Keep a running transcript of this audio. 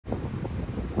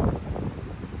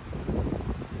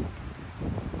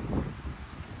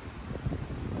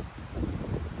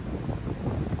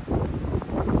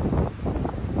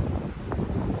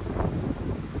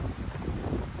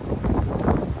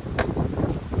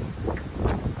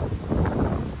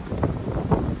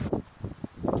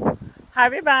Hi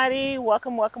everybody,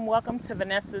 welcome to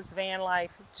Vanessa's van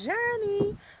life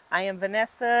journey. I am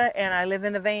Vanessa and I live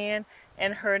in a van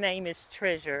and her name is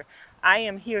Treasure. I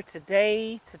am here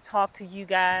today to talk to you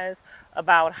guys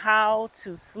about how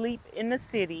to sleep in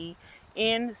city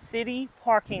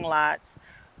parking lots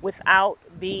without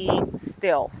being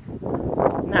stealth.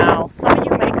 Now, some of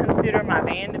you may consider my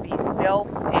van to be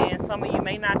stealth, and some of you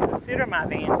may not consider my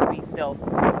van to be stealth.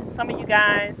 Some of you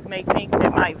guys may think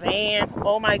that my van,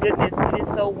 oh my goodness, it is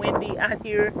so windy out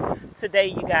here today,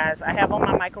 you guys. I have on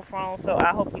my microphone, so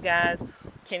I hope you guys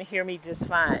can hear me just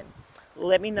fine.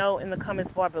 Let me know in the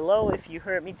comments bar below if you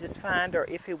heard me just fine or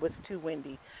if it was too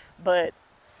windy. But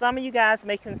some of you guys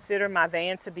may consider my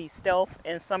van to be stealth,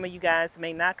 and some of you guys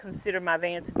may not consider my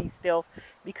van to be stealth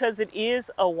because it is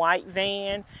a white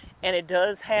van and it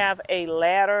does have a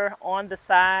ladder on the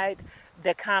side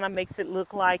that kind of makes it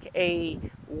look like a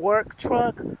work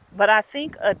truck. But I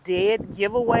think a dead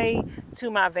giveaway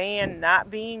to my van not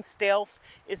being stealth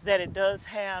is that it does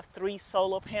have 3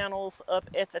 solar panels up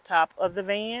at the top of the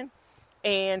van,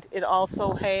 and it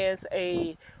also has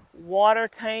a water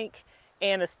tank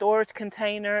and a storage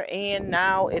container, and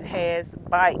now it has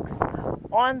bikes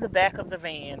on the back of the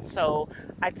van. So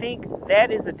I think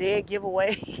that is a dead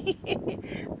giveaway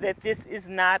that this is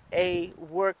not a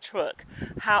work truck.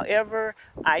 However,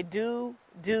 I do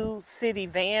city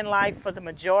van life for the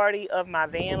majority of my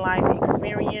van life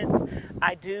experience.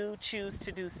 I do choose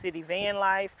to do city van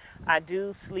life. I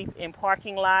do sleep in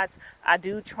parking lots. I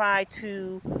do try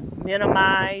to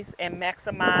minimize and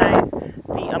maximize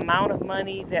the amount of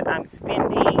money that I'm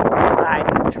spending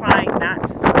by trying not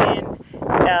to spend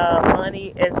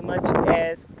money as much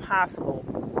as possible.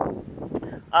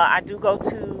 I do go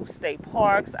to state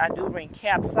parks. I do rent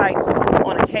campsites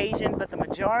on occasion, but the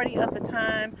majority of the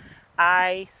time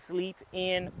I sleep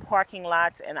in parking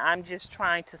lots, and I'm just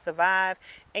trying to survive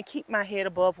and keep my head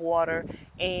above water,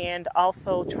 and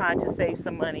also trying to save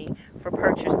some money for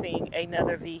purchasing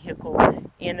another vehicle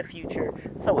in the future.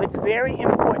 So it's very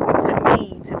important to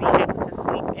me to be able to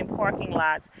sleep in parking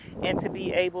lots and to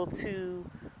be able to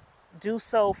do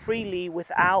so freely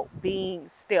without being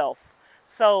stealth.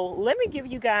 So let me give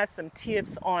you guys some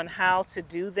tips on how to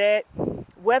do that.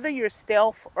 Whether you're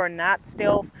stealth or not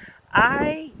stealth,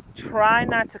 I try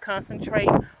not to concentrate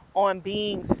on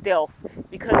being stealth,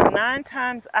 because 9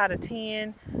 times out of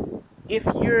 10, if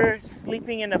you're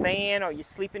sleeping in a van or you're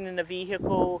sleeping in a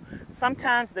vehicle,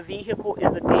 sometimes the vehicle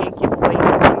is a dead giveaway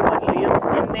that someone lives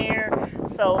in there.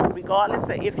 So regardless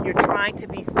of if you're trying to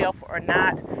be stealth or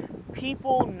not,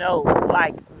 people know,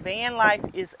 like, van life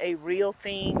is a real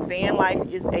thing. Van life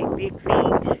is a big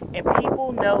thing, and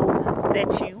people know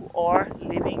that you are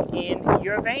living in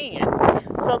your van.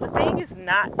 So the thing is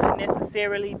not to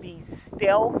necessarily be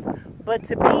stealth, but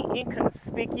to be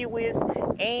inconspicuous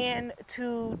and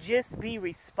to just be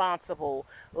responsible,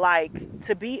 like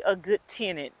to be a good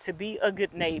tenant, to be a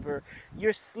good neighbor.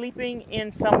 You're sleeping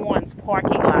in someone's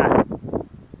parking lot,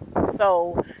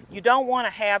 so you don't want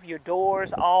to have your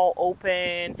doors all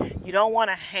open. You don't want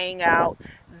to hang out.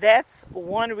 That's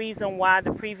one reason why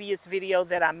the previous video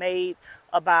that I made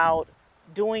about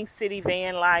doing city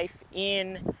van life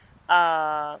and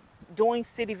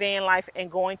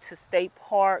going to state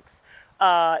parks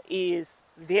is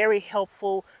very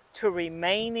helpful to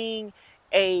remaining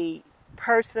a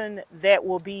person that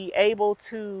will be able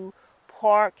to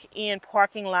park in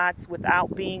parking lots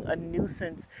without being a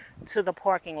nuisance to the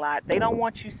parking lot. They don't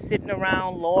want you sitting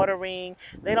around loitering.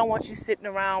 They don't want you sitting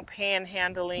around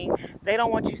panhandling. They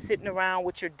don't want you sitting around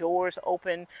with your doors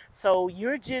open. So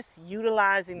you're just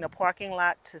utilizing the parking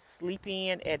lot to sleep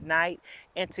in at night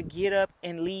and to get up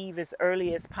and leave as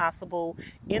early as possible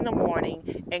in the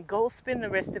morning and go spend the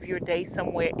rest of your day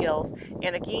somewhere else.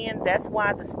 And again, that's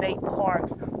why the state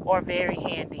parks are very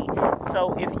handy.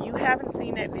 So if you haven't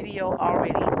seen that video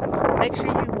already, make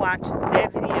sure you watch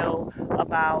that video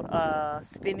about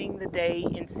spending the day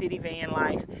in city van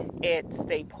life at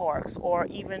state parks, or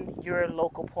even your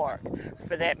local park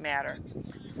for that matter.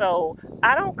 So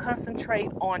I don't concentrate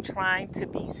on trying to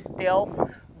be stealth,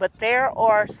 but there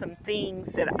are some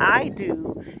things that I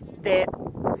do that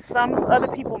some other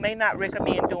people may not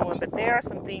recommend doing, but there are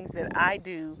some things that I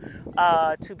do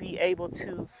to be able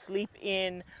to sleep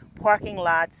in parking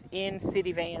lots in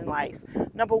city van life.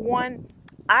 Number one,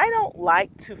 I don't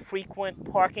like to frequent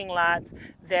parking lots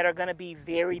that are going to be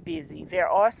very busy. There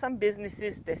are some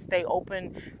businesses that stay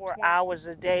open for hours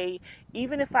a day.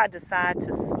 Even if I decide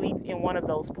to sleep in one of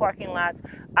those parking lots,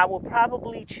 I will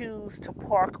probably choose to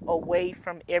park away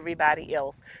from everybody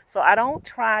else. So I don't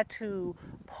try to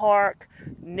park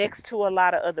next to a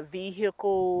lot of other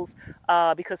vehicles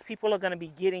because people are going to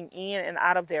be getting in and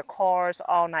out of their cars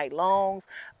all night long.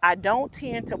 I don't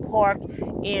tend to park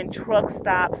in truck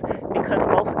stops because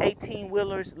most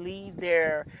 18-wheelers leave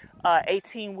their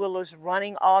 18-wheelers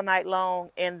running all night long,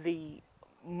 and the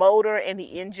motor and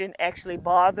the engine actually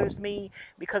bothers me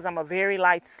because I'm a very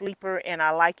light sleeper and I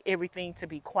like everything to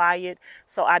be quiet.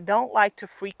 So I don't like to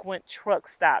frequent truck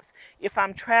stops. If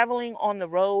I'm traveling on the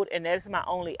road and that is my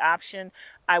only option,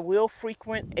 I will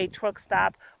frequent a truck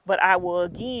stop, but I will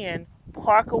again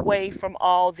park away from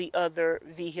all the other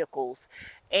vehicles.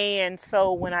 And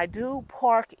so when I do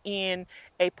park in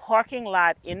a parking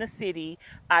lot in the city,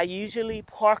 I usually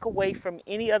park away from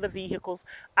any other vehicles.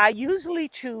 I usually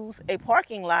choose a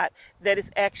parking lot that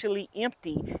is actually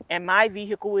empty, and my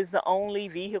vehicle is the only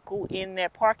vehicle in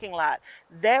that parking lot.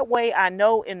 That way I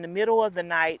know in the middle of the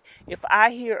night, if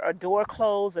I hear a door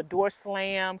close, a door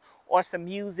slam, or some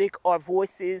music or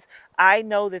voices, I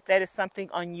know that that is something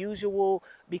unusual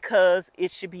because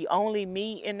it should be only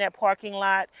me in that parking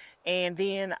lot. And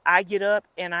then I get up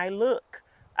and I look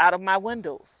out of my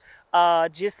windows.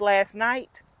 Just last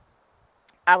night,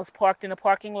 I was parked in a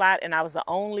parking lot and I was the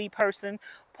only person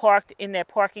parked in that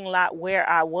parking lot where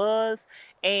I was,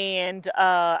 and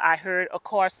I heard a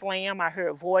car slam, I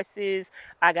heard voices.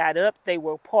 I got up, they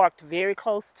were parked very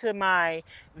close to my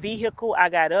vehicle. I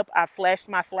got up, I flashed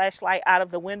my flashlight out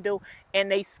of the window,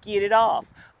 and they skidded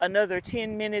off. Another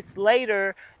 10 minutes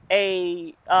later,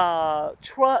 a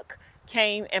truck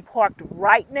came and parked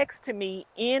right next to me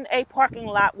in a parking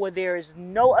lot where there is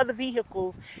no other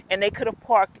vehicles, and they could have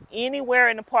parked anywhere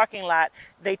in the parking lot.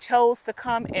 They chose to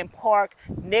come and park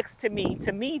next to me.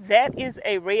 To me, that is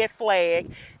a red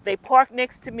flag. They parked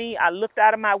next to me. I looked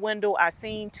out of my window. I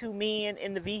seen two men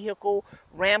in the vehicle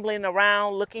rambling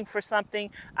around looking for something.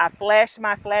 I flashed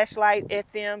my flashlight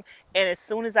at them, and as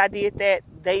soon as I did that,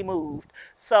 they moved.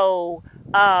 So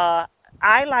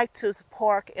I like to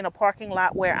park in a parking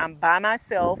lot where I'm by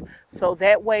myself, so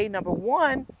that way, number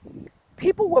one,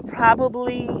 people would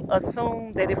probably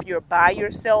assume that if you're by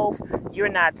yourself, you're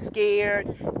not scared,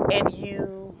 and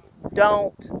you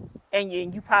don't, and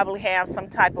you probably have some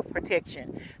type of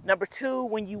protection. Number two,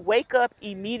 when you wake up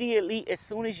immediately, as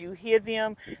soon as you hear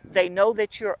them, they know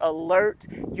that you're alert.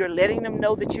 You're letting them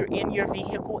know that you're in your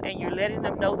vehicle, and you're letting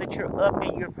them know that you're up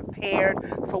and you're prepared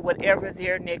for whatever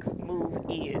their next move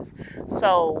is.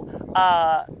 So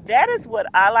that is what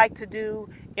I like to do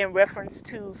in reference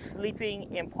to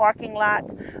sleeping in parking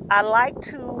lots. I like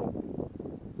to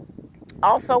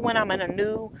also, when I'm in a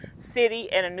new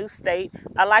city and a new state,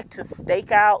 I like to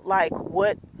stake out like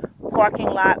what parking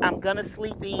lot I'm gonna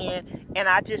sleep in, and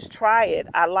I just try it.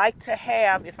 I like to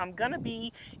have, if I'm gonna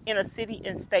be in a city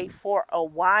and state for a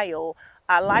while,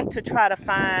 I like to try to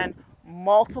find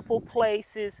multiple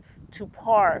places to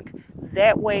park.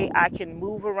 That way I can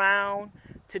move around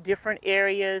to different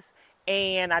areas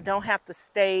and I don't have to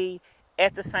stay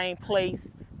at the same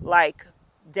place like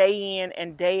day in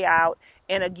and day out.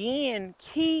 And again,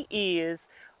 key is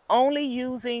only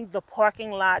using the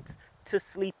parking lots to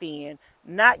sleep in,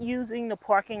 not using the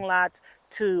parking lots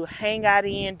to hang out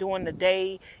in during the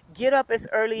day. Get up as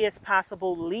early as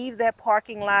possible, leave that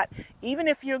parking lot. Even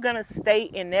if you're going to stay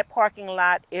in that parking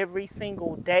lot every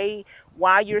single day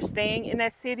while you're staying in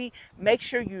that city, make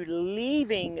sure you're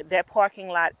leaving that parking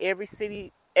lot every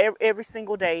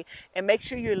single day, and make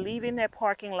sure you're leaving that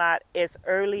parking lot as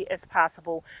early as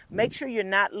possible. Make sure you're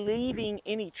not leaving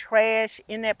any trash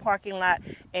in that parking lot,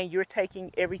 and you're taking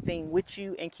everything with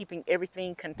you and keeping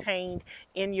everything contained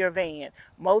in your van.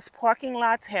 Most parking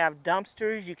lots have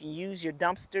dumpsters. You can use your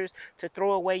dumpsters to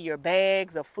throw away your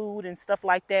bags of food and stuff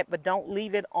like that, but don't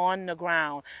leave it on the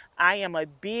ground. I am a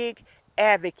big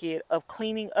advocate of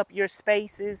cleaning up your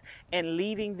spaces and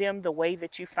leaving them the way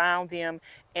that you found them,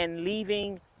 and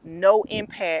leaving no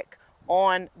impact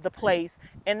on the place,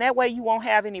 and that way you won't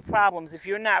have any problems. If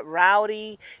you're not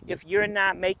rowdy, if you're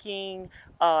not making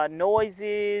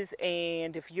noises,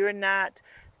 and if you're not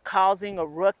causing a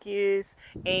ruckus.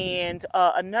 And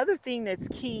another thing that's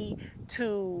key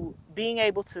to being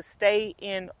able to stay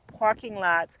in parking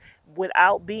lots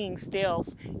without being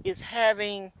stealth is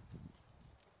having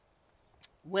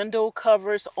window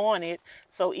covers on it,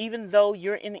 so even though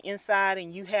you're in the inside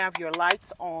and you have your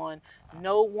lights on,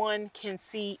 no one can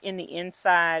see in the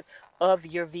inside of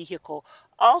your vehicle.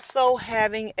 Also,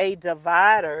 having a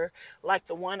divider like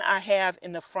the one I have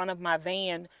in the front of my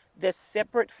van that's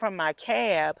separate from my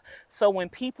cab, so when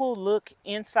people look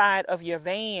inside of your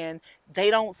van, they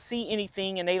don't see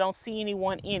anything and they don't see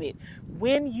anyone in it.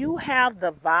 when you have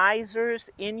the visors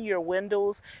in your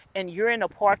windows and you're in a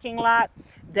parking lot,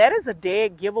 that is a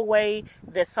dead giveaway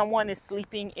that someone is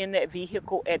sleeping in that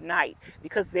vehicle at night,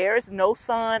 because there is no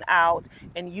sun out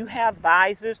and you have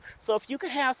visors. So if you could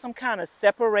have some kind of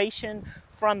separation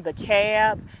from the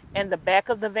cab and the back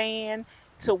of the van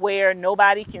to where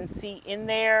nobody can see in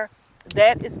there,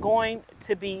 that is going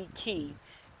to be key.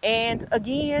 And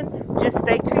again, just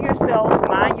stay to yourself,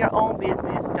 mind your own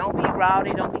business. Don't be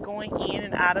rowdy, don't be going in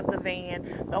and out of the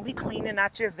van, don't be cleaning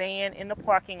out your van in the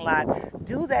parking lot.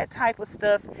 Do that type of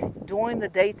stuff during the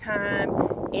daytime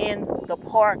in the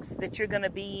parks that you're going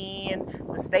to be in,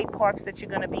 the state parks that you're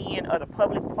going to be in, or the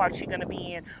public parks you're going to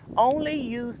be in. Only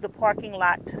use the parking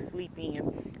lot to sleep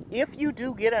in. If you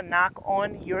do get a knock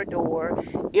on your door,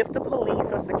 if the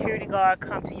police or security guard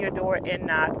come to your door and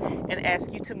knock and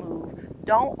ask you to move,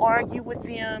 don't argue with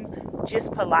them.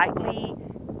 Just politely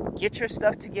get your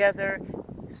stuff together,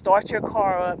 start your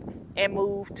car up, and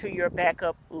move to your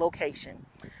backup location.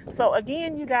 So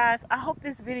again, you guys, I hope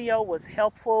this video was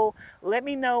helpful. Let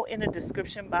me know in the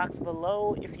description box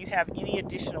below if you have any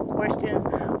additional questions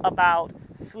about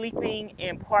sleeping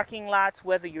in parking lots,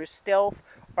 whether you're stealth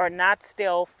or not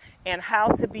stealth, and how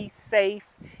to be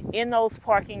safe in those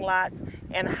parking lots,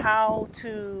 and how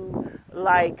to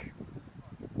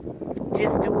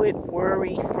just do it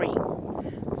worry-free.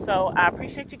 So I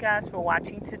appreciate you guys for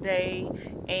watching today.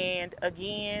 And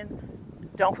again,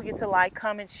 don't forget to like,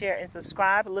 comment, share, and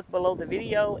subscribe. Look below the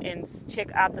video and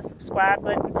check out the subscribe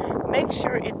button. Make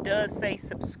sure it does say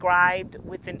subscribed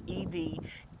with an ED.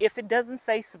 If it doesn't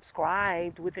say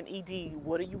subscribed with an ED,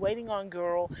 what are you waiting on,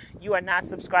 girl? You are not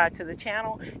subscribed to the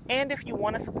channel. And if you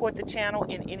want to support the channel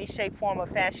in any shape, form, or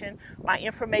fashion, my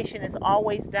information is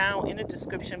always down in the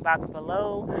description box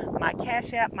below. My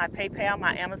Cash App, my PayPal,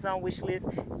 my Amazon wishlist,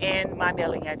 and my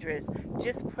mailing address.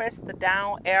 Just press the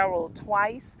down arrow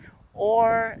twice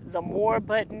or the more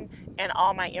button, and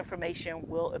all my information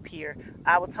will appear.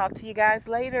 I will talk to you guys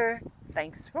later.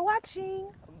 Thanks for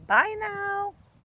watching. Bye now.